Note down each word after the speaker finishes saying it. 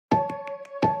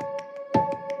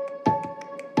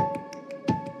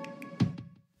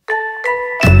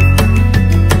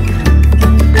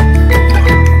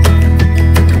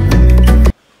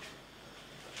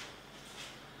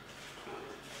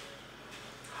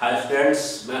Hi students,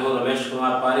 मैं हूं रमेश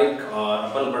पारिक और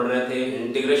अपन पढ़ रहे थे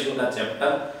इंटीग्रेशन का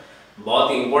चैप्टर।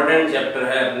 बहुत ही इंपॉर्टेंट चैप्टर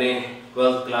है अपने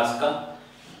 12th क्लास का।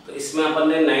 तो इसमें अपन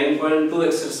ने 9.2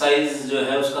 एक्सरसाइज जो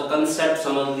है उसका कंसेप्ट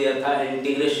समझ लिया था,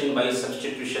 इंटीग्रेशन बाय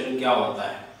सब्स्टिट्यूशन क्या होता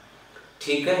है,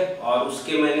 ठीक है। और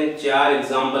उसके मैंने 4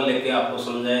 एग्जाम्पल लेके आपको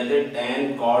समझाए थे, tan,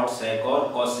 cot, sec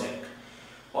और cosec,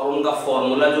 और उनका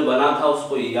फॉर्मूला जो बना था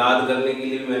उसको याद करने के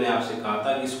लिए भी मैंने आपसे कहा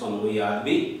था कि इसको हमको याद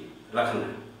भी रखना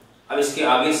है। अब इसके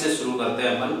आगे से शुरू करते हैं,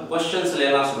 अपन क्वेश्चंस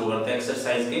लेना शुरू करते हैं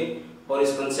एक्सरसाइज के और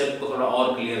इस कंसेप्ट को थोड़ा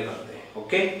और क्लियर करते हैं।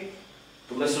 ओके,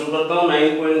 तो मैं शुरू करता हूं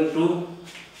 9.2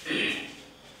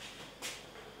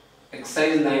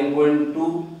 एक्सरसाइज 9.2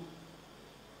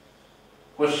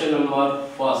 क्वेश्चन नंबर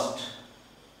फर्स्ट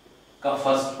का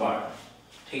फर्स्ट पार्ट,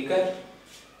 ठीक है।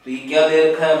 तो ये क्या दे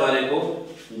रखा है हमारे को,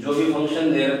 जो भी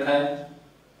फंक्शन दे रखा है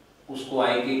उसको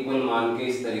i के इक्वल मान के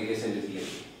इस तरीके से लिख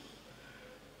लेंगे।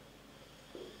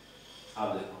 आप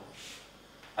देखो,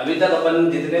 अभी तक अपन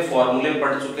जितने फॉर्मूले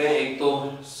पढ़ चुके हैं, एक तो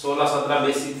 16-17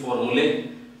 बेसिक फॉर्मूले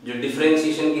जो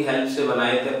डिफरेंशिएशन की हेल्प से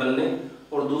बनाए थे अपन ने,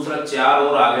 और दूसरा 4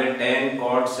 और आगे tan,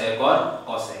 cot, sec और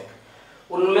cosec।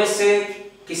 उनमें से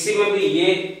किसी में भी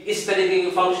ये इस तरीके के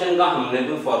फंक्शन का हमने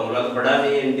कोई फॉर्मूला तो पढ़ा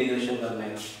नहीं है इंटीग्रेशन करने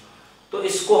का। तो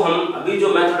इसको हम अभी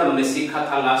जो मेथड हमने सीखा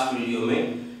था लास्ट वीडियो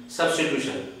में,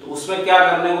 सब्स्टिट्यूशन, तो उसमें क्या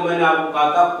करने को मैंने आपको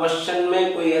कहा था, क्वेश्चन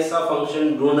में कोई ऐसा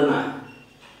फंक्शन ढूंढना है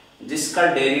जिसका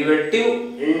डेरिवेटिव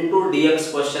इनटू dx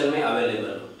क्वेश्चन में अवेलेबल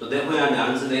हो। तो देखो यहाँ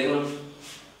ध्यान से देखना,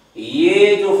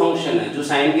 ये जो फंक्शन है जो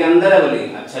साइन के अंदर है, बोले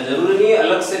अच्छा जरूरी नहीं है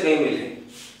अलग से कहीं मिले,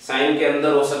 साइन के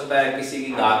अंदर हो सकता है, किसी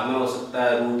की घात में हो सकता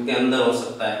है, रूट के अंदर हो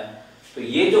सकता है। तो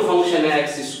ये जो फंक्शन है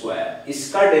एक्स स्क्वायर,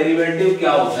 इसका डेरिवेटिव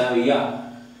क्या होता है भैया,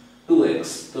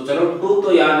 2x। तो चलो 2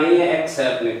 तो यहाँ नहीं है, x है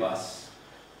अपने पास।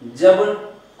 जब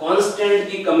कांस्टेंट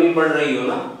की कमी पड़ रही हो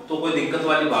ना तो कोई दिक्कत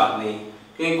वाली बात नहीं,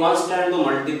 क्योंकि कांस्टेंट तो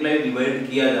मल्टीप्लाई डिवाइड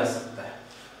किया जा सकता है,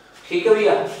 ठीक है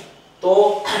भैया। तो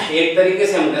एक तरीके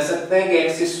से हम कह सकते हैं कि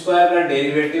एक्स स्क्वायर का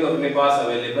डेरिवेटिव अपने पास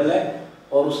अवेलेबल है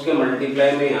और उसके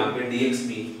मल्टीप्लाई में यहाँ पे dx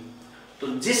भी। तो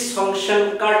जिस फंक्शन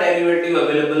का डेरिवेटिव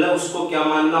अवेलेबल है उसको क्या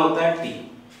मानना होता है, t।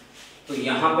 तो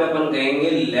यहाँ पे अपन कहेंगे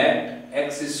late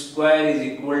x square is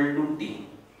equal to T,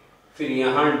 फिर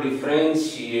यहाँ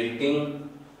differentiating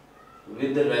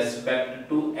with respect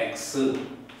to x,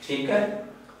 ठीक है।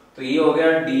 तो ये हो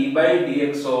गया D by D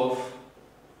x of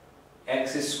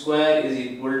x square is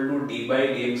equal to D by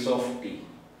D x of T.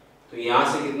 तो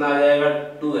यहां से कितना आ जाएगा,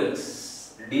 2x।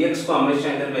 dx को हमेशा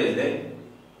इधर भेज दे,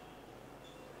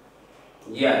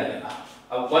 ये आ जाएगा।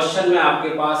 अब क्वेश्चन में आपके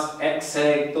पास x है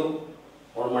एक तो,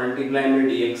 और मल्टीप्लाई में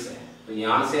dx है, तो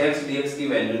यहां से x dx की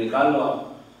वैल्यू निकाल लो आप।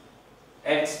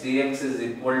 x dx is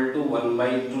equal to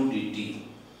 1/2 dt,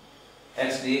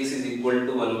 x dx is equal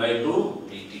to 1/2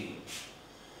 dt,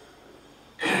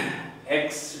 x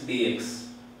dx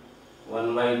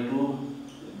 1/2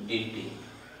 dt,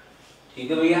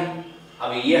 ठीक है भैया।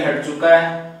 अब ये हट चुका है,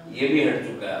 ये भी हट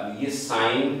चुका है। अब ये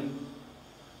साइन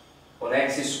और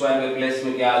एक्स स्क्वायर के प्लेस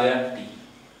में क्या आ गया, t।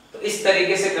 तो इस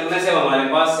तरीके से करने से हमारे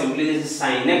पास सिंपली जैसे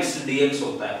साइन एक्स dx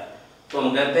होता है, तो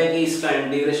हम कहते हैं कि इसका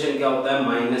इंटीग्रेशन क्या होता है,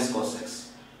 माइनस कॉस एक्स।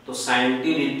 तो साइन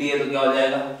टी dt है तो क्या हो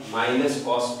जाएगा, minus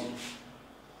cos T,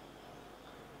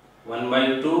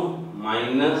 1/2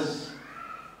 minus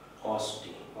cos t।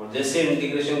 और जैसे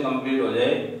इंटीग्रेशन कंप्लीट हो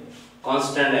जाए,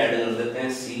 कांस्टेंट ऐड कर देते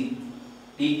हैं c,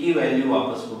 t की वैल्यू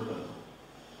वापस पुट कर दो,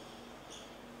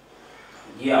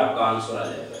 ये आपका आंसर आ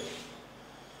जाएगा।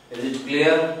 इज इट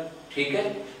क्लियर, ठीक है।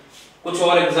 कुछ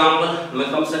और एग्जांपल, मैं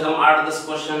कम से कम 8-10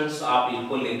 क्वेश्चंस आप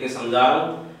इनको लेके समझा रहा हूं,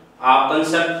 आप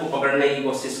कंसेप्ट को पकड़ने की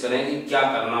कोशिश करें कि क्या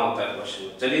करना होता है क्वेश्चन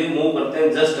में। चलिए मूव करते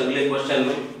हैं जस्ट अगले क्वेश्चन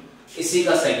में, इसी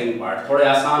का सेकंड पार्ट। थोड़े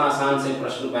आसान से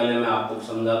प्रश्न पहले मैं आपको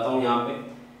समझाता हूं। यहाँ पे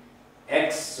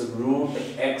x root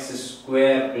x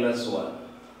square plus 1,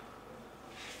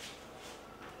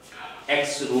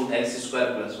 x root x square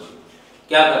plus 1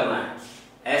 क्या करना है,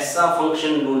 ऐसा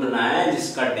फंक्शन ढूंढना है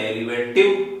जिसका डेरिवेटिव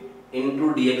इनटू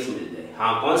dx मिल जाए।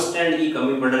 हाँ, कांस्टेंट की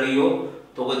कमी पड़ रही हो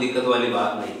तो कोई दिक्कत वाली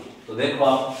बात नहीं। तो देखो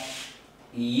आप,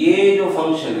 ये जो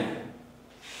फंक्शन है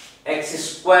x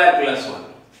स्क्वायर प्लस 1,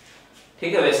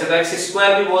 ठीक है। वैसे तो x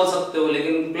स्क्वायर भी बोल सकते हो,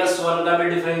 लेकिन प्लस 1 का भी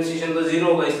डिफरेंशिएशन तो 0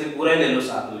 होगा, इसलिए पूरा ले लो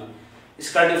साथ में।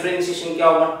 इसका डिफरेंशिएशन क्या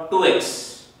होगा, 2x।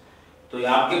 तो ये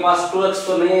आपके पास 2x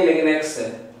तो नहीं है लेकिन x है।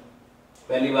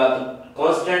 पहली बात,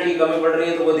 कांस्टेंट की कमी पड़ रही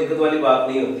है तो कोई दिक्कत वाली बात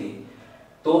नहीं होती।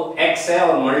 तो x है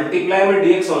और मल्टीप्लाई में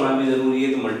dx होना भी जरूरी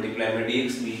है, तो मल्टीप्लाई में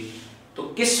dx भी। तो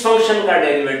किस फंक्शन का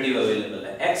डेरिवेटिव अवेलेबल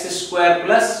है, x स्क्वायर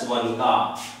प्लस 1 का।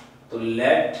 तो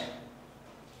late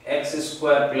x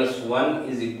square plus 1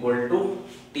 is equal to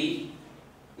t,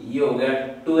 ये हो गया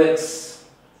 2x,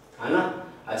 है ना।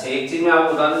 अच्छा एक चीज मैं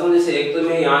आपको बता देता हूँ, जैसे एक तो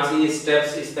मैं यहाँ से ये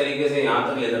स्टेप्स इस तरीके से यहाँ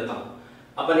तक ले जाता हूँ,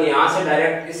 अपन यहाँ से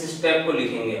डायरेक्ट इस स्टेप को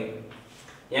लिखेंगे,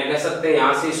 या कह सकते हैं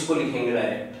यहाँ से इसको लिखेंगे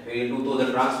डायरेक्ट, ये 2 तो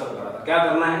उधर ट्रांसफर करा था। क्या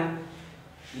करना है,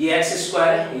 ये एक्स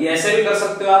स्क्वायर है, ये ऐसे भी कर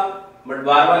सकते हो आप, बट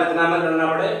बार बार इतना ना करना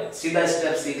पड़े, सीधा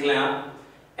स्टेप सीख लें आप।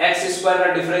 एक्स स्क्वायर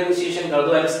का डिफरेंशिएशन कर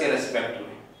दो एक्स के रेस्पेक्ट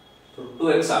में, तो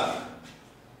 2x आ गया,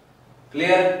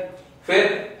 क्लियर। फिर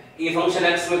ये फंक्शन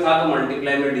x में था तो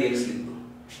मल्टीप्लाई में dx लिख दो,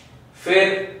 फिर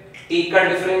t का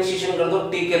डिफरेंशिएशन कर दो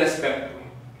t के रेस्पेक्ट में,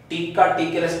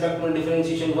 t के रेस्पेक्ट में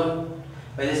डिफरेंशिएशन 1,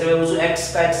 जैसे मैं पूछूं x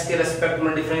का x के रेस्पेक्ट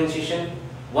में डिफरेंशिएशन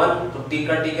 1, तो t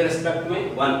का t के रेस्पेक्ट में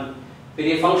 1, फिर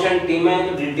ये फंक्शन t में है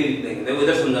तो dt लिख देंगे। देखो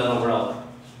इधर समझाता हूं बड़ा होगा,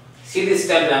 सीधे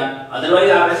स्टेप जान,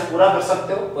 अदरवाइज आप ऐसे पूरा कर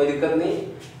सकते हो, कोई दिक्कत नहीं।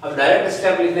 अब डायरेक्ट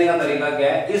स्टेप लिखने का तरीका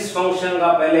क्या है, इस फंक्शन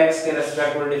का पहले x के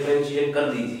रेस्पेक्ट में डिफरेंशिएशन कर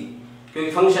दीजिए,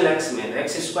 क्योंकि फंक्शन x में है,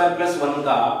 x स्क्वायर प्लस 1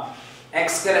 का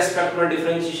x के रेस्पेक्ट में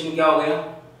डिफरेंशिएशन क्या हो गया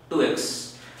 2x।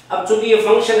 अब चूंकि ये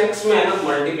फंक्शन x में है ना,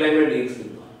 मल्टीप्लाई में dx लिख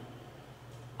दो।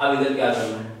 अब इधर क्या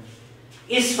करना है,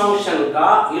 इस फंक्शन का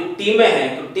ये t में है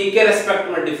तो t के रेस्पेक्ट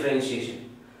में डिफरेंशिएशन,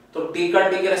 तो t का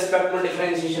t के रेस्पेक्ट में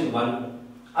डिफरेंशिएशन 1।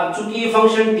 अब चूंकि ये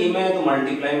फंक्शन t में है तो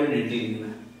मल्टीप्लाई में dt लिखना है।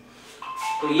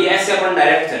 तो ये ऐसे अपन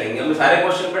डायरेक्ट चलेंगे, मैं सारे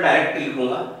क्वेश्चन पे डायरेक्ट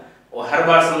लिखूंगा और हर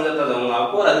बार समझाता जाऊंगा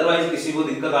आपको, और अदरवाइज किसी को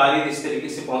दिक्कत आ रही है तो इस तरीके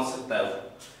से पहुंच सकता है वो,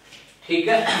 ठीक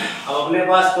है। अब अपने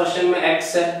पास क्वेश्चन में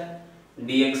x है,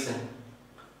 dx है,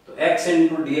 तो x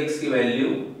into dx की वैल्यू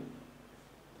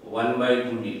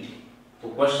 1/2 dt। तो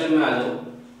क्वेश्चन में आ जाओ,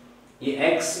 ये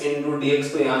x into dx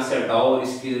को यहाँ से हटाओ और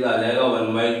इसकी जगह आ जाएगा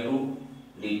 1/2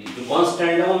 dt। जो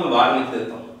कांस्टेंट है वो मैं बाहर लिख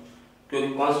देता हूँ,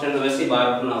 क्योंकि कांस्टेंट वैसे ही बाहर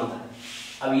रखना होता है।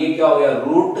 अब ये क्या हो गया,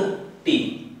 रूट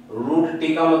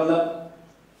टी का मतलब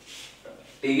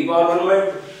t की पावर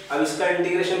 1/2। अब इसका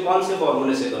इंटीग्रेशन कौन से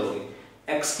फॉर्मूले से करोगे,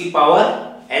 x की पावर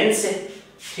n से,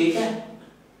 ठीक है।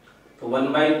 तो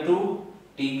 1/2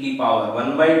 t की पावर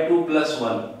 1/2 प्लस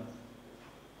 1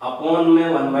 अपॉन में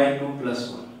 1/2 प्लस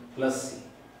 1 प्लस c,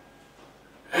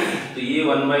 तो ये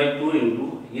 1/2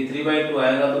 इंटू ये 3/2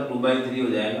 आएगा तो 2/3 हो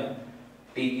जाएगा,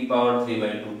 t की पावर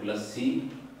 3/2 प्लस c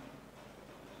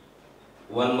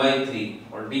 1/3,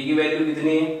 और t की वैल्यू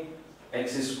कितनी है,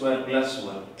 x स्क्वायर प्लस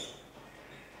 1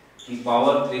 की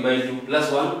पावर 3/2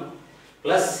 प्लस 1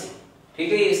 प्लस c,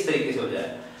 ठीक है। ये इस तरीके से हो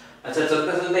जाएगा। अच्छा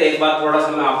चलते चलते एक बात थोड़ा सा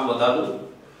मैं आपको बता दूं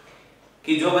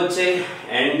कि जो बच्चे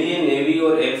एनडीए, नेवी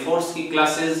और एयरफोर्स की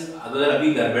क्लासेस अगर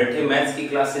अभी घर बैठे मैथ्स की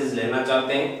क्लासेस लेना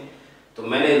चाहते हैं, तो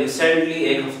मैंने रिसेंटली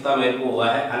एक हफ्ता मेरे को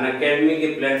हुआ है अनअकैडमी के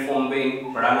प्लेटफॉर्म पे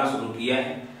पढ़ाना शुरू किया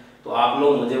है। तो आप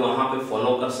लोग मुझे वहां पे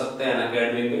फॉलो कर सकते हैं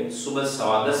अनअकैडमी पे। सुबह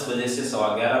 10:15 बजे से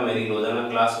 11:15 मेरी रोजाना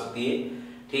क्लास होती है,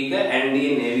 ठीक है।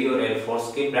 एनडीए, नेवी और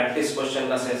एयरफोर्स के प्रैक्टिस क्वेश्चन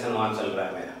का सेशन वहां चल रहा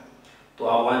है मेरा, तो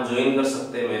आप वहां ज्वाइन कर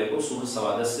सकते हैं मेरे को सुबह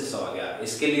 10:15 से 11:15।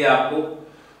 इसके लिए आपको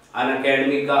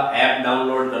अनअकैडमी का ऐप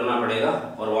डाउनलोड करना पड़ेगा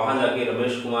और वहां जाके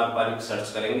रमेश कुमार पारिक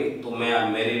सर्च करेंगे तो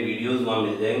मेरे वीडियोस वहां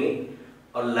मिल जाएंगे,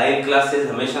 और लाइव क्लासेस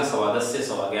हमेशा 10:15 से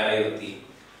 11:15 ही होती है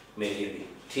मेरी भी,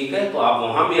 ठीक है। तो आप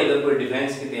वहां भी अगर कोई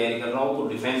डिफेंस की तैयारी कर रहा हो तो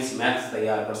डिफेंस मैथ्स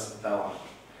तैयार कर सकता है वहां,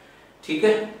 ठीक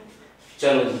है।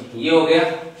 चलो जी, ये हो गया,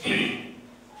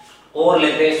 और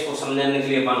लेते हैं इसको समझने के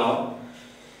लिए अपन, और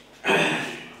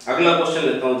अगला क्वेश्चन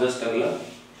लेता हूं, जस्ट अगला,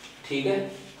 ठीक है।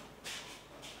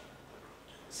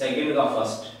 सेकंड का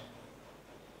फर्स्ट,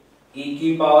 e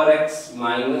की power x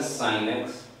minus sign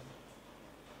x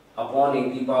upon e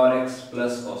की power x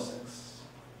plus cos x।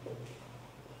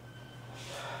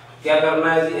 क्या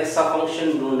करना है जी, ऐसा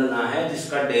फंक्शन ढूंढना है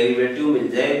जिसका डेरिवेटिव मिल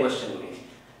जाए क्वेश्चन में,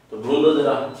 तो ढूंढो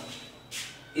जरा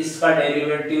इसका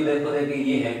डेरिवेटिव। देखो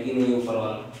ये है कि नहीं ऊपर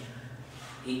वाला,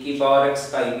 e की पावर x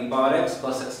का e की पावर x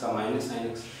cos x का माइनस sin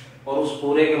x, और उस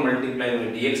पूरे के मल्टीप्लाई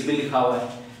में dx भी लिखा हुआ है,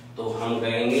 तो हम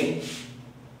कहेंगे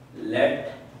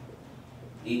लेट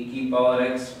e की power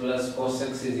x plus cos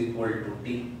x is equal to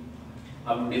t।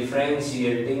 अब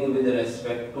differentiating with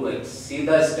respect to x,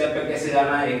 सीधा स्टेप पे कैसे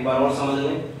जाना है एक बार और समझ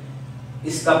लें।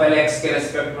 इसका पहले x के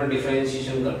रेस्पेक्ट में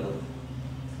डिफरेंशिएशन कर दो,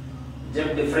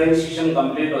 जब डिफरेंशिएशन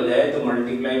कंप्लीट हो जाए तो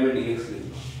मल्टीप्लाई में dx लिख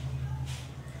दो,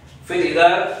 फिर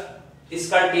इधर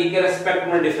इसका t के रेस्पेक्ट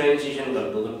में डिफरेंशिएशन कर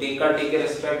दो, तो t का t के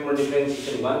रेस्पेक्ट में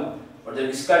डिफरेंशिएशन 1, और जब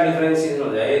इसका डिफरेंशिएशन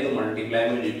हो जाए तो मल्टीप्लाई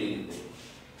में dt लिख दो।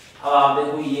 अब आप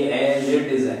देखो ये एज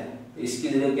इट इज है, इसकी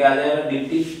जगह क्या आ जाएगा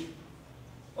dt,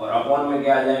 और अपॉन में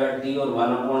क्या आ जाएगा t, और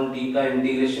 1/t का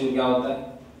इंटीग्रेशन क्या होता है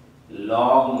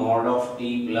log mod of t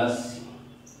plus c।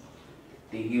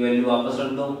 t की वैल्यू वापस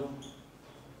रख दो,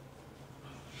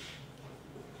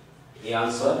 ये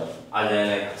आंसर आ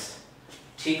जाएगा यहाँ से,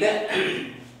 ठीक है।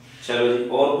 चलो जी,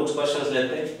 और कुछ क्वेश्चंस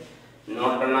लेते हैं,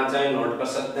 नोट करना चाहे नोट कर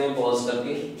सकते हैं पॉज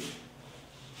करके।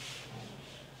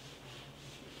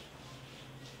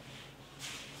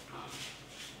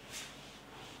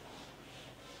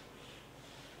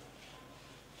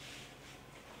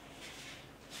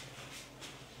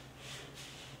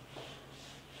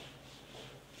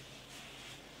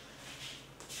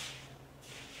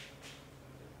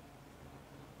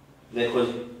 देखो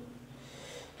जी,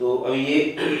 तो अभी ये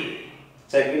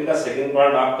सेकंड का सेकंड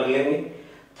पार्ट आप कर लेंगे,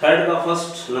 थर्ड का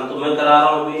फर्स्ट ना तो मैं करा रहा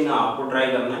हूँ अभी ना आपको ट्राई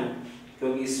करना है,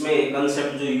 क्योंकि इसमें एक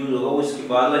कंसेप्ट जो यूज होगा वो इसके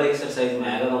बाद वाले एक्सरसाइज में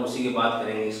आएगा, तो हम उसी के बाद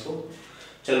करेंगे इसको।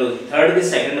 चलो थर्ड के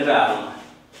सेकंड पे आ रहा हूँ,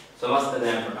 समझते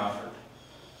हैं फटाफट।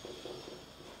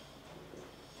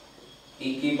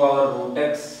 e की power root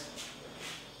x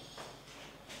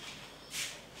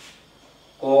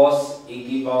cos e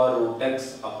की power root x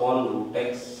upon root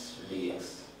x dx।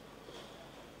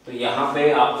 तो यहाँ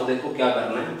पे आपको देखो क्या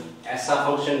करना है, ऐसा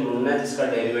फंक्शन ढूंढना है जिसका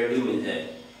डेरिवेटिव मिल जाए,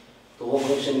 तो वो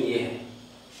फंक्शन ये है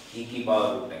e की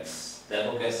पावर रूट एक्स।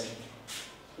 देखो कैसे,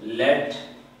 लेट,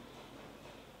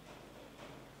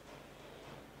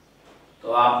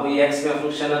 तो आपको ये x में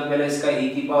फंक्शन है, पहले इसका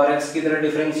e की पावर x की तरह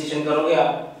डिफरेंशिएशन करोगे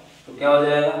आप, तो क्या हो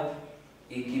जाएगा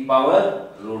e की पावर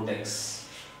रूट x,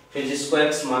 फिर जिसको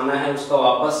x माना है उसका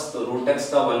वापस, तो रूट x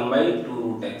का 1/2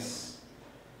 रूट x,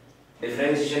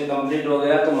 डिफरेंशिएशन कंप्लीट हो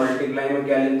गया तो मल्टीप्लाई में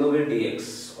क्या लिख दोगे dx,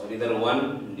 और इधर 1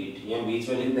 dt, यहाँ बीच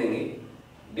में लिख देंगे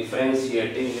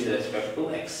differentiating with respect to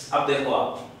x। अब देखो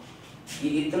आप, ये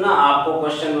इतना आपको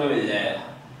क्वेश्चन में मिल जाएगा,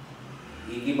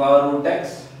 e की पावर रूट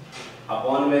x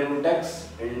अपॉन में रूट x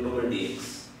इनटू में dx।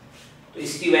 तो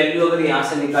इसकी वैल्यू अगर यहां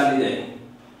से निकाली जाए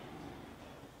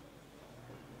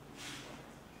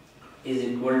इज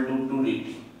इक्वल टू 2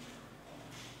 dt,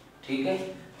 ठीक है,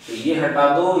 तो ये हटा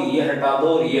दो, ये हटा दो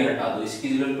और ये हटा दो, इसकी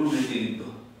जगह 2 dt लिख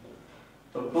दो,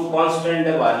 तो 2 कांस्टेंट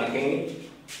है, बाहर लिखेंगे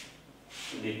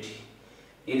dt,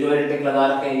 ये जो एलटेक लगा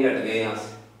रखे हैं ये हट गए यहाँ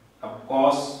से। अब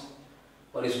cos,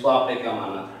 और इसको आपने क्या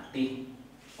माना था t,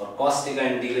 और cos t का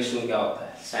इंटीग्रेशन क्या होता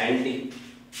है sin t,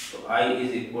 तो I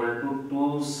is equal to 2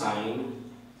 sin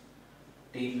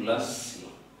t plus c,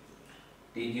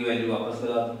 t की वैल्यू वापस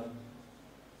लगा दो,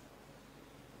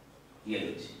 ये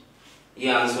लीजिए,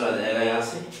 ये आंसर आ जाएगा यहाँ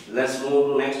से। Let's move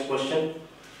to next question.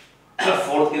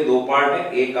 Fourth के 2 पार्ट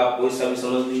है, एक आप कोई सा भी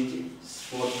समझ लीजिए,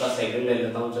 फोर्थ का सेकंड ले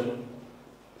लेता हूँ। चलो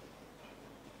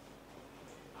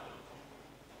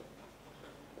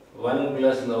 1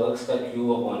 प्लस log x का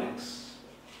क्यूब अपॉन x,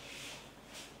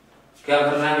 क्या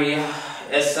करना है भैया,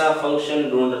 ऐसा फंक्शन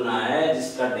ढूंढना है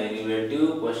जिसका डेरिवेटिव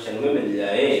क्वेश्चन में मिल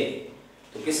जाए।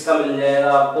 तो किसका मिल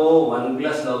जाएगा आपको, 1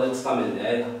 प्लस log x का मिल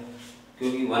जाएगा,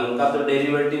 क्योंकि 1 का तो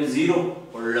डेरिवेटिव 0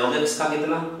 और log x का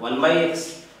कितना 1/x,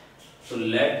 तो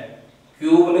लेट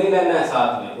क्यूब नहीं लेना है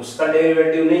साथ में, उसका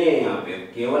डेरिवेटिव नहीं है यहाँ पे,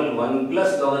 केवल 1 प्लस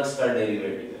log x का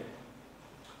डेरिवेटिव है,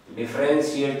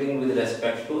 differentiating with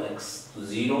respect to x, तो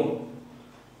 0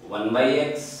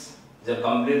 1/x, जब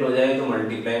कंप्लीट हो जाए तो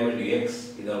मल्टीप्लाई में dx,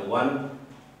 इधर 1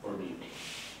 और dt,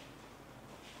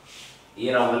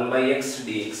 ये रहा 1/x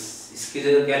dx, इसकी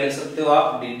जगह क्या लिख सकते हो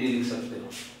आप, dt लिख सकते हो,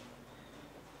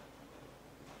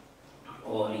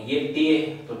 और ये t है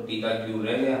तो t का क्यूब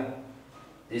रह गया,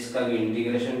 जिसका भी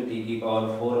इंटीग्रेशन t की पावर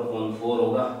 4/4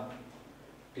 होगा,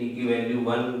 t की वैल्यू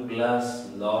 1 प्लस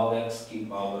log x की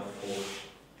पावर 4,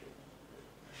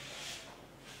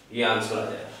 ये आंसर आ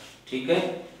जाएगा, ठीक है।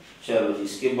 चलो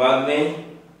इसके बाद में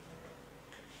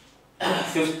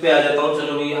फिफ्थ पे आ जाता हूँ।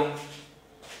 चलो भैया,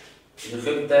 जो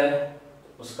फिफ्थ है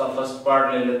उसका फर्स्ट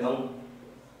पार्ट ले लेता हूँ,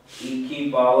 e की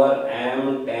power m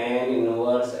tan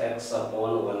inverse x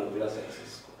upon 1 plus x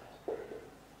square,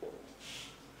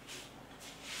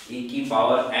 e की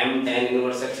power m tan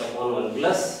inverse x upon 1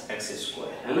 plus x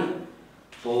square, है ना।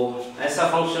 तो ऐसा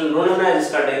फंक्शन ढूंढना है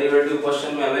जिसका डेरिवेटिव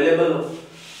क्वेश्चन में अवेलेबल हो,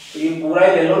 तो ये पूरा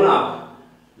ही ले लो ना आप,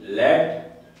 लेट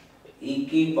e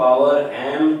की power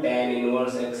m tan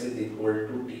inverse x is equal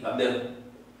to t। अब देखो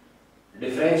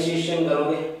डिफरेंशिएशन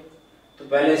करोगे तो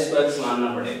पहले इसको x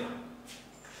मानना पड़ेगा,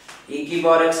 e की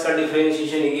पावर x का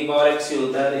डिफरेंशिएशन e की पावर x ही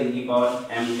होता है, तो e की power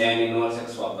m tan inverse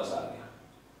x वापस आ गया।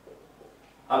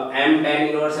 अब m tan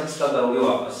इनवर्स x का करोगे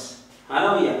वापस, है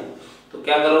ना भैया, तो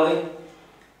क्या करोगे,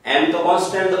 m तो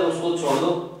कांस्टेंट है तो उसको छोड़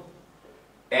दो,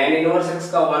 tan इनवर्स x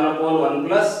का 1/1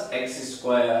 प्लस x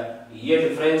स्क्वायर, ये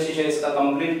डिफरेंशिएशन इसका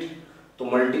कंप्लीट, तो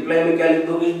मल्टीप्लाई में क्या लिख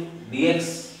दोगे dx,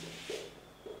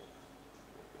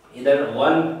 इधर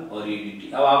 1 और ये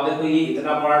dt। अब आप देखो ये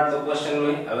इतना पार्ट तो क्वेश्चन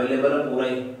में अवेलेबल है पूरा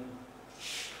ही,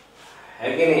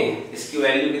 है कि नहीं, इसकी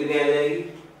वैल्यू कितनी आ जाएगी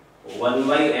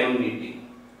 1/m dt,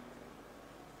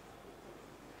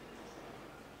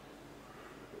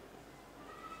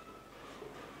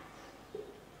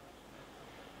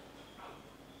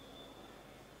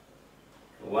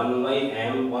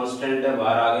 कांस्टेंट है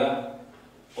बाहर आ गया,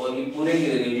 और ये पूरे की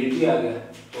जगह dt आ गया।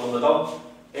 तो बताओ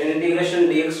इंटीग्रेशन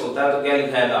dx होता है तो क्या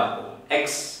लिखा है आपको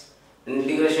x,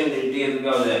 इंटीग्रेशन dt है तो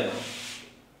क्या हो जाएगा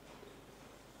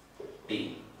t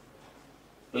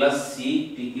प्लस c,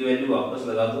 t की वैल्यू वापस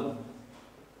लगा दो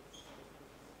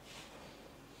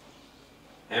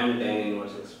m tan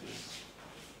inverse x plus,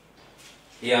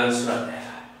 ये आंसर आ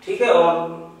जाएगा। ठीक है,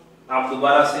 और आप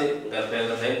दोबारा से घर पे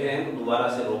अगर देख रहे हैं दोबारा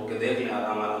से रोक के देख लें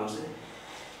आराम आराम से।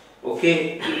 ओके,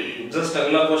 जस्ट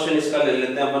अगला क्वेश्चन इसका ले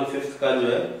लेते हैं अपन, फिफ्थ का जो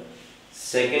है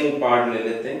सेकंड पार्ट ले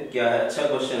लेते हैं। क्या है, अच्छा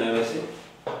क्वेश्चन है वैसे।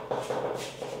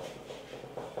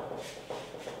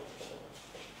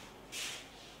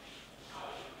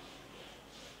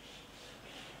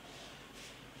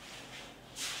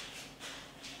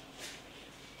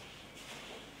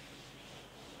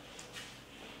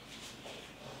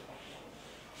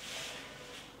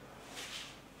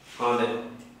 हाँ देखो,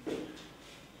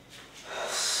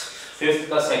 फिफ्थ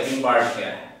का सेकंड पार्ट क्या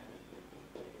है।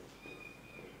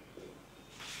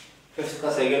 फिफ्थ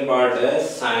का सेकंड पार्ट है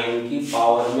साइन की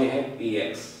पावर में है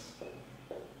px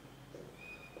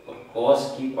और cos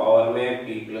की पावर में है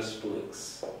p प्लस 2x।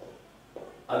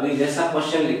 अभी जैसा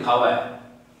क्वेश्चन लिखा हुआ है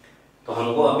तो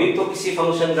हमको अभी तो किसी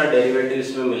फंक्शन का डेरिवेटिव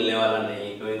इसमें मिलने वाला नहीं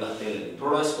है क्योंकि घाते लगी।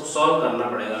 थोड़ा इसको सॉल्व करना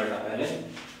पड़ेगा बेटा। पहले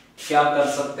क्या कर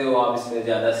सकते हो आप इसमें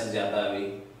ज्यादा से ज्यादा,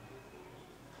 अभी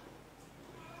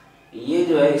ये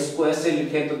जो है इसको ऐसे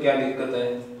लिखे तो क्या दिक्कत है,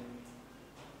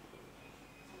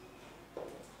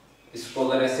 इसको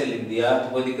अगर ऐसे लिख दिया तो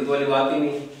कोई दिक्कत वाली बात ही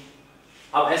नहीं।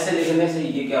 अब ऐसे लिखने से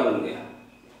ये क्या बन गया,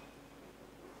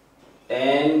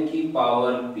 tan की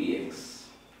पावर px,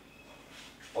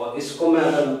 और इसको मैं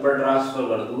अगर ऊपर ट्रांसफर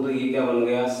कर दूं तो ये क्या बन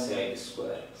गया sec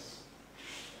स्क्वायर x।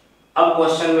 अब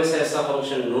क्वेश्चन में से ऐसा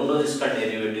फंक्शन ढूंढो जिसका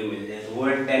डेरिवेटिव मिल जाए, तो वो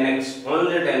है tan x,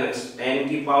 only tan x, tan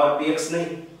की पावर px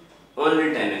नहीं, ओनली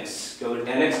tan x, क्योंकि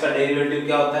tan x का डेरिवेटिव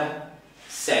क्या होता है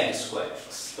sec स्क्वायर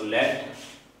x। तो लेट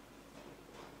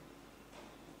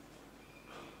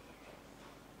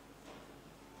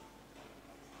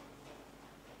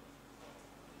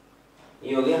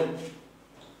ये हो गया,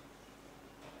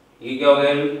 ये क्या हो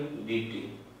गया dt,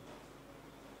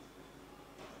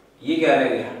 ये क्या रह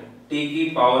गया t की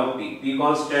पावर p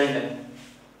कांस्टेंट है,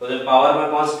 तो जब पावर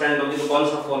में कांस्टेंट होगी तो कौन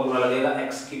सा फॉर्मूला लगेगा,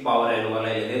 x की पावर n वाला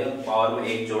ही लगेगा। पावर में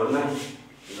एक जोड़ना है,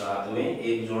 घात में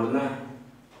एक जोड़ना है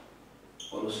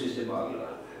और उसी से भाग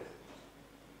लगाना है।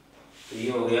 तो ये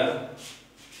हो गया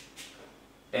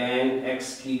tan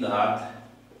x की घात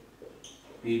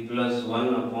p plus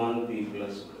 1 upon p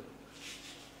plus 1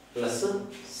 plus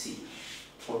सी।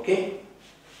 ओके,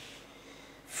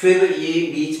 फिर ये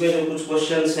बीच में जो कुछ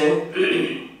क्वेश्चंस हैं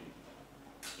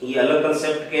ये अलग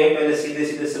कंसेप्ट के हैं, पहले सीधे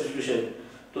सीधे सब्स्टिट्यूशन।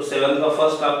 तो सेवंथ का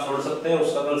फर्स्ट आप छोड़ सकते हैं,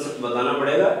 उसका कंसेप्ट बताना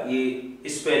पड़ेगा, ये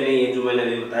इस पे नहीं है जो मैंने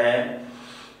अभी बताया है,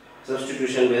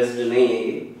 सब्स्टिट्यूशन बेस्ड नहीं है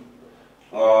ये।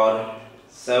 और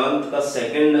सेवंथ का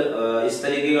सेकंड इस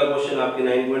तरीके का क्वेश्चन आपके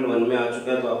 9.1 में आ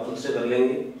चुका है तो आप खुद से कर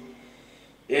लेंगे।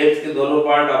 एट्थ के दोनों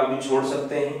पार्ट आप भी छोड़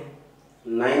सकते हैं,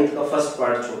 नाइन्थ का फर्स्ट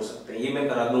पार्ट छोड़ सकते हैं, ये मैं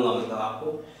करा दूंगा मतलब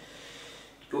आपको,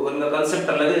 क्योंकि उनका कंसेप्ट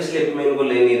अलग है इसलिए मैं इनको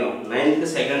ले नहीं रहा हूँ। नाइन्थ के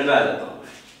सेकंड पे आ जाता हूँ।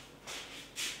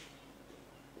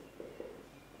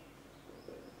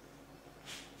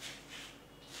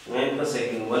 नाइन्थ का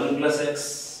सेकंड 1 प्लस एक्स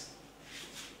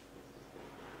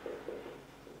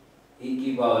ई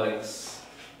की power x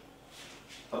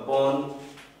upon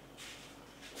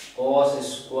cos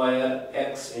square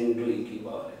x into ई की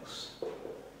पावर एक्स।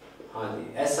 हाँ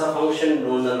जी, ऐसा फंक्शन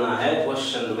ढूंढना है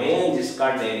क्वेश्चन में जिसका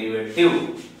डेरिवेटिव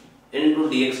इनटू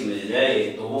डीएक्स मिल जाए,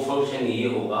 तो वो फंक्शन ये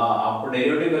होगा। आपको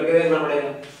डेरिवेटिव करके देखना पड़ेगा,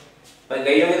 पर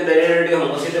कई लोगों के डेरिवेटिव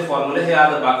हमको सीधे फॉर्मूले से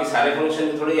याद है, बाकी सारे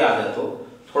फंक्शन थोड़ी याद है, तो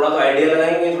थोड़ा तो आइडिया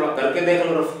लगाएंगे, थोड़ा करके देख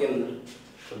लो रफ के अंदर।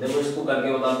 तो देखो इसको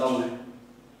करके बताता हूं मैं,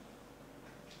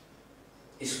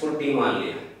 इसको टी मान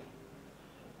लिया।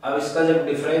 अब इसका जब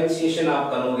डिफरेंशिएशन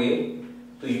आप करोगे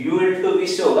तो u इंटू v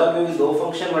से होगा, क्योंकि दो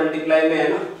फंक्शन मल्टीप्लाई में है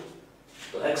ना,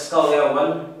 तो x का हो गया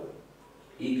 1,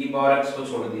 e की पावर x को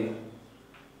छोड़ दिया,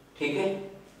 ठीक है,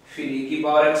 फिर e की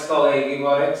पावर x का हो गया e की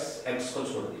पावर x को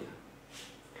छोड़ दिया।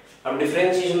 अब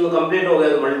डिफरेंशिएशन तो कंप्लीट हो गया,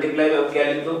 तो मल्टीप्लाई में अब क्या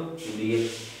लिख दो dx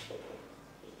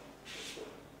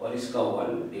और इसका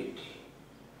 1 dt।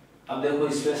 अब देखो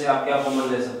इसमें से आप क्या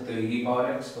कॉमन ले सकते हो, e की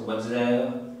पावर x, तो बच जाएगा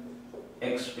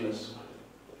x प्लस 1।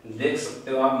 देख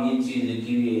सकते हो आप ये चीज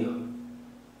लिखी हुई है यहाँ,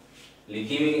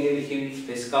 लिखी हुई नहीं लिखी हुई,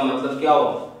 तो इसका मतलब क्या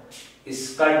होगा,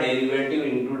 इसका डेरिवेटिव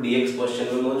इनटू डीएक्स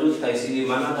क्वेश्चन में मौजूद था इसीलिए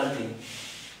माना था ठीक।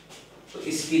 तो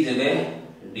इसकी जगह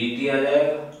dt आ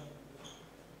जाएगा,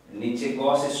 नीचे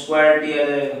cos स्क्वायर t आ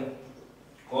जाएगा,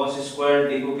 cos स्क्वायर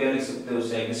t को क्या लिख सकते हो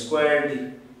sec स्क्वायर t,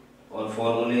 और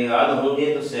फॉर्मूले याद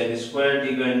होंगे तो sec स्क्वायर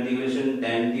t का इंटीग्रेशन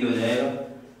tan t हो जाएगा,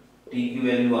 t की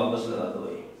वैल्यू वापस लगा दो,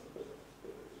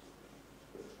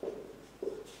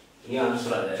 ये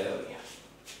आंसर आ जाएगा भैया।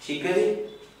 ठीक है जी,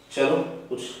 चलो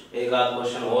कुछ एक आध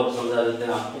क्वेश्चन और समझा देते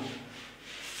हैं आपको।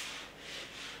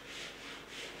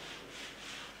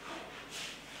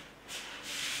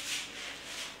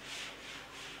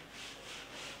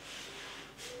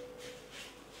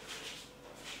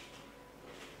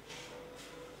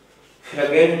 फिर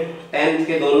अगेन 10th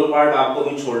के दोनों पार्ट आपको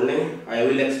भी छोड़ने हैं, I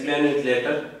will explain it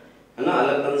later, है ना,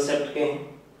 अलग कंसेप्ट के।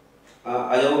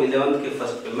 आ जाओ 11th के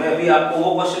फर्स्ट पे। मैं अभी आपको वो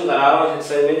क्वेश्चन करा रहा हूँ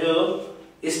एक्सरसाइज में जो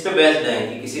इस पे बेस्ड है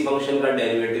कि किसी फंक्शन का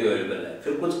डेरिवेटिव अवेलेबल है।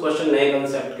 फिर कुछ क्वेश्चन नए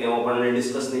कंसेप्ट के वो अपन ने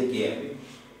डिस्कस नहीं किया अभी,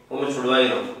 वो मैं छुड़वा ही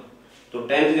रहा हूँ। तो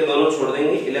 10th के दोनों छोड़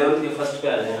देंगे, 11th के फर्स्ट पे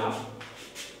आ जाए आप।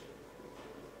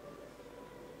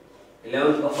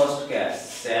 11th का फर्स्ट क्या है?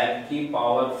 sec की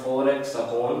power 4x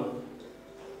upon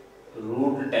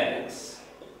root 10x।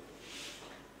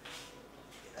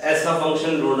 ऐसा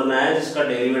फंक्शन ढूंढना है जिसका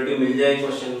डेरिवेटिव मिल जाए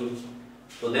क्वेश्चन में।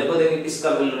 तो देखो किसका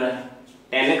मिल रहा है,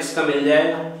 10x का मिल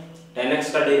जाएगा।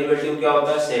 10x का डेरिवेटिव क्या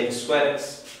होता है? sec square x।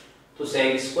 तो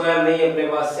sec स्क्वायर नहीं अपने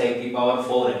पास, sec की पावर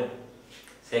 4 है।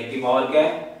 sec की पावर क्या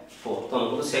है? 4। तो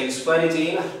हमको तो sec स्क्वायर ही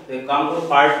चाहिए ना। तो एक काम करो,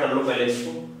 पार्ट कर लो पहले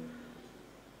इसको।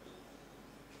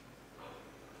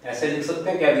 ऐसे लिख सकते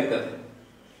हैं, क्या दिक्कत है?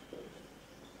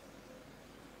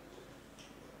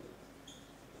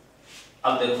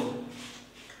 अब देखो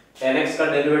 10x का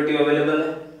डेरिवेटिव अवेलेबल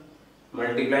है,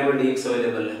 मल्टीप्लाई में dx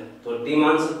अवेलेबल है, तो t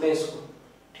मान सकते हैं इसको।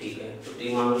 ठीक है, तो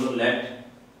t मान लो, late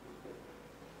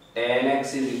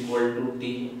 10x is equal to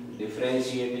t,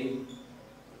 differentiating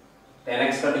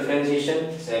 10x का differentiation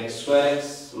sec square x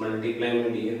multiply में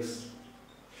dx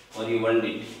और ये 1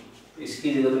 dt।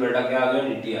 इसकी जगह बेटा क्या आ गया?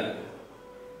 dt आ गया।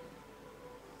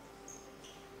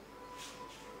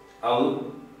 अब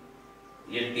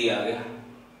ये t आ गया,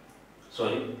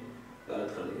 सॉरी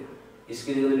गलत कर दिया,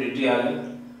 इसकी जगह dt आ गया,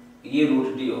 ये रूट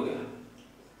t हो गया।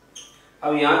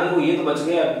 अब यहाँ देखो ये तो बच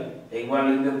गया, अभी एक बार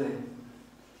लिख देते हैं।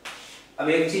 अब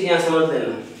एक चीज यहाँ समझ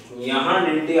लेना, यहाँ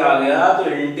dt आ गया तो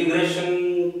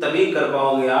इंटीग्रेशन तभी कर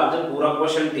पाओगे आप जब पूरा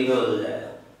क्वेश्चन t में बदल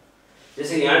जाएगा।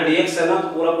 जैसे यहाँ dx है ना, तो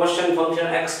पूरा क्वेश्चन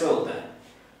फंक्शन x में होता है,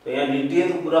 तो यहाँ dt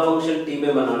है तो पूरा फंक्शन t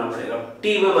में बनाना पड़ेगा।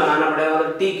 t में बनाना पड़ेगा,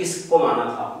 तो t किसको माना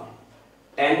था आपने?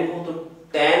 10 को, तो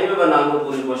 10 में बना लो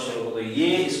पूरे क्वेश्चन को। तो ये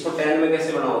इसको 10 में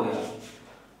कैसे बनाओगे आप?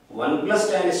 1 प्लस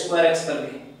 10 स्क्वायर x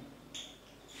करके।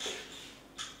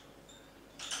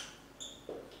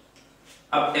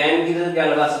 अब 10 की जगह क्या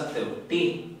लगा सकते हो? t।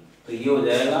 तो ये हो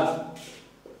जाएगा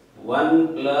 1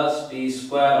 plus T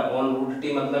square upon root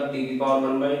T, मतलब t की पावर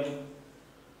 1/2।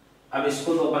 अब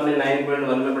इसको तो अपन ने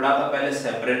 9.1 में पढ़ा था, पहले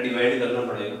सेपरेट डिवाइड करना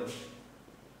पड़ेगा।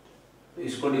 तो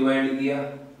इसको डिवाइड किया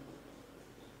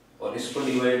और इसको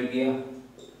डिवाइड किया।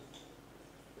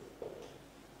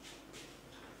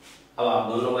 अब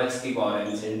आप दोनों को x की पावर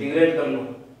n से इंटीग्रेट कर लो।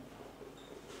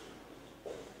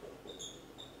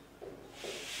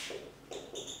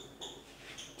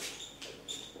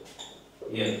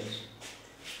 ये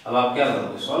अब आप क्या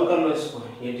करोगे? सॉल्व कर लो इसको।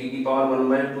 ये t की पावर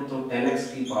 1/2, तो 10x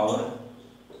की पावर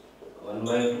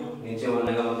 1/2, नीचे 1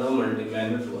 आएगा मतलब मल्टीप्लाई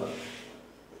में 2 आएगा।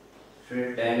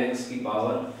 फिर 10x की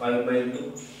पावर 5/2,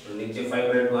 तो नीचे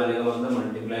 5/2 आने का मतलब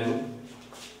मल्टीप्लाई में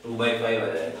 2/5 आ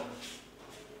जाएगा।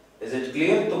 Is it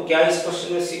clear? तो क्या इस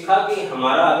क्वेश्चन में सीखा कि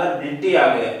हमारा अगर dt आ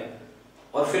गया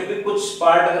और फिर भी कुछ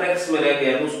पार्ट अगर x में रह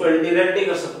गया तो उसको इंटीग्रेट नहीं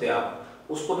कर सकते आप,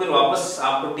 उसको फिर वापस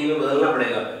आपको t में बदलना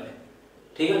पड़ेगा पहले।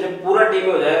 ठीक है, जब पूरा t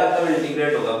में हो जाएगा तब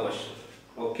इंटीग्रेट होगा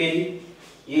क्वेश्चन। ओके जी,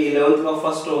 ये 11th का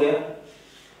फर्स्ट हो गया।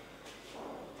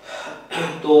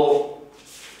 तो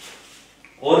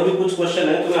और भी कुछ क्वेश्चन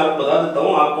है तो मैं आपको बता देता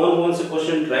हूँ, आप कौन कौन से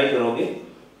क्वेश्चन ट्राई करोगे।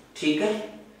 ठीक है,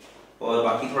 और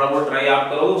बाकी थोड़ा बहुत ट्राई आप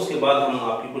करो, उसके बाद हम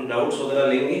आपके कुछ डाउट्स वगैरह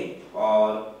लेंगे,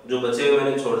 और जो बचे हुए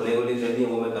मैंने छोड़ने को लिख दिए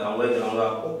वो मैं कराऊंगा ही कराऊंगा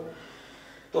आपको।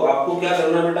 तो आपको क्या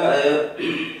करना बेटा,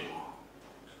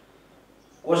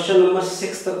 क्वेश्चन नंबर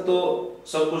 6 तक तो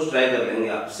सब कुछ ट्राई कर लेंगे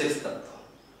आप, 6 तक तो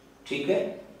ठीक है।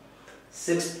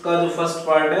 6 का जो फर्स्ट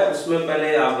पार्ट है उसमें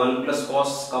पहले आप 1 प्लस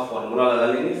कॉस का फॉर्मूला लगा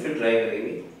लेंगे, फिर ट्राई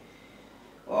करेंगे।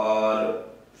 और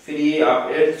फिर ये आप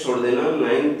 8th छोड़ देना,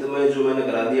 9th में जो मैंने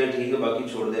करा दिया ठीक है, बाकी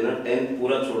छोड़ देना, 10th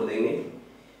पूरा छोड़ देंगे।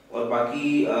 और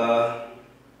बाकी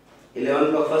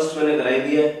 11th का फर्स्ट मैंने कराई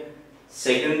दिया,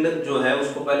 सेकंड जो है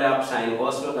उसको पहले आप साइन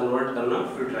कॉस में कन्वर्ट करना,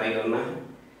 फिर ट्राई करना है,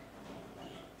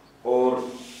 और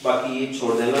बाकी ये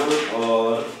छोड़ देना।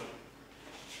 और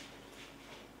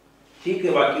ठीक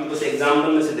है, बाकी बस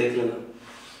एग्जाम्पल में से देख लेना,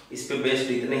 इस पे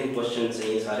बेस्ड इतने ही क्वेश्चन हैं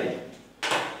ये सारे।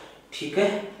 ठीक है,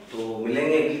 तो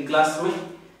मिलेंगे अगली क्लास में।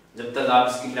 जब तक आप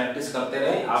इसकी प्रैक्टिस करते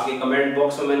रहे, आपके कमेंट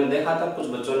बॉक्स में मैंने देखा था कुछ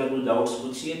बच्चों ने कुछ डाउट्स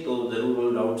पूछिए, तो जरूर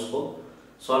उन डाउट्स को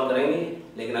सॉल्व करेंगे,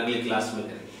 लेकिन अगली क्लास में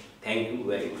करेंगे। Thank you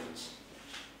very much.